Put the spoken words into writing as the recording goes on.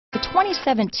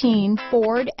2017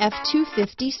 Ford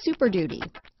F-250 Super Duty.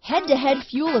 Head-to-head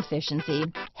fuel efficiency,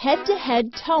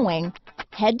 head-to-head towing,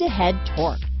 head-to-head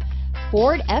torque.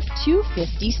 Ford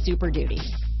F-250 Super Duty.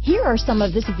 Here are some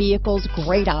of this vehicle's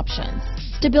great options: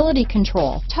 stability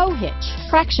control, tow hitch,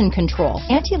 traction control,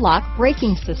 anti-lock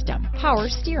braking system, power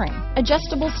steering,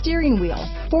 adjustable steering wheel,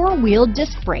 four-wheel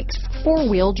disc brakes,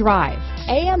 four-wheel drive,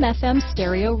 AM/FM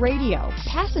stereo radio,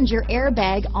 passenger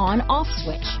airbag on/off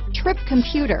switch, trip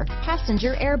computer,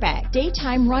 passenger airbag,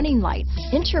 daytime running lights,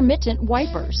 intermittent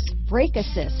wipers, brake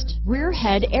assist, rear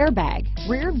head airbag,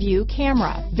 rear view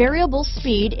camera, variable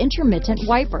speed intermittent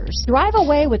wipers. Drive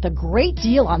away with a great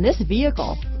deal on this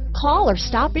vehicle. Call or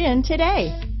stop in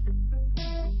today.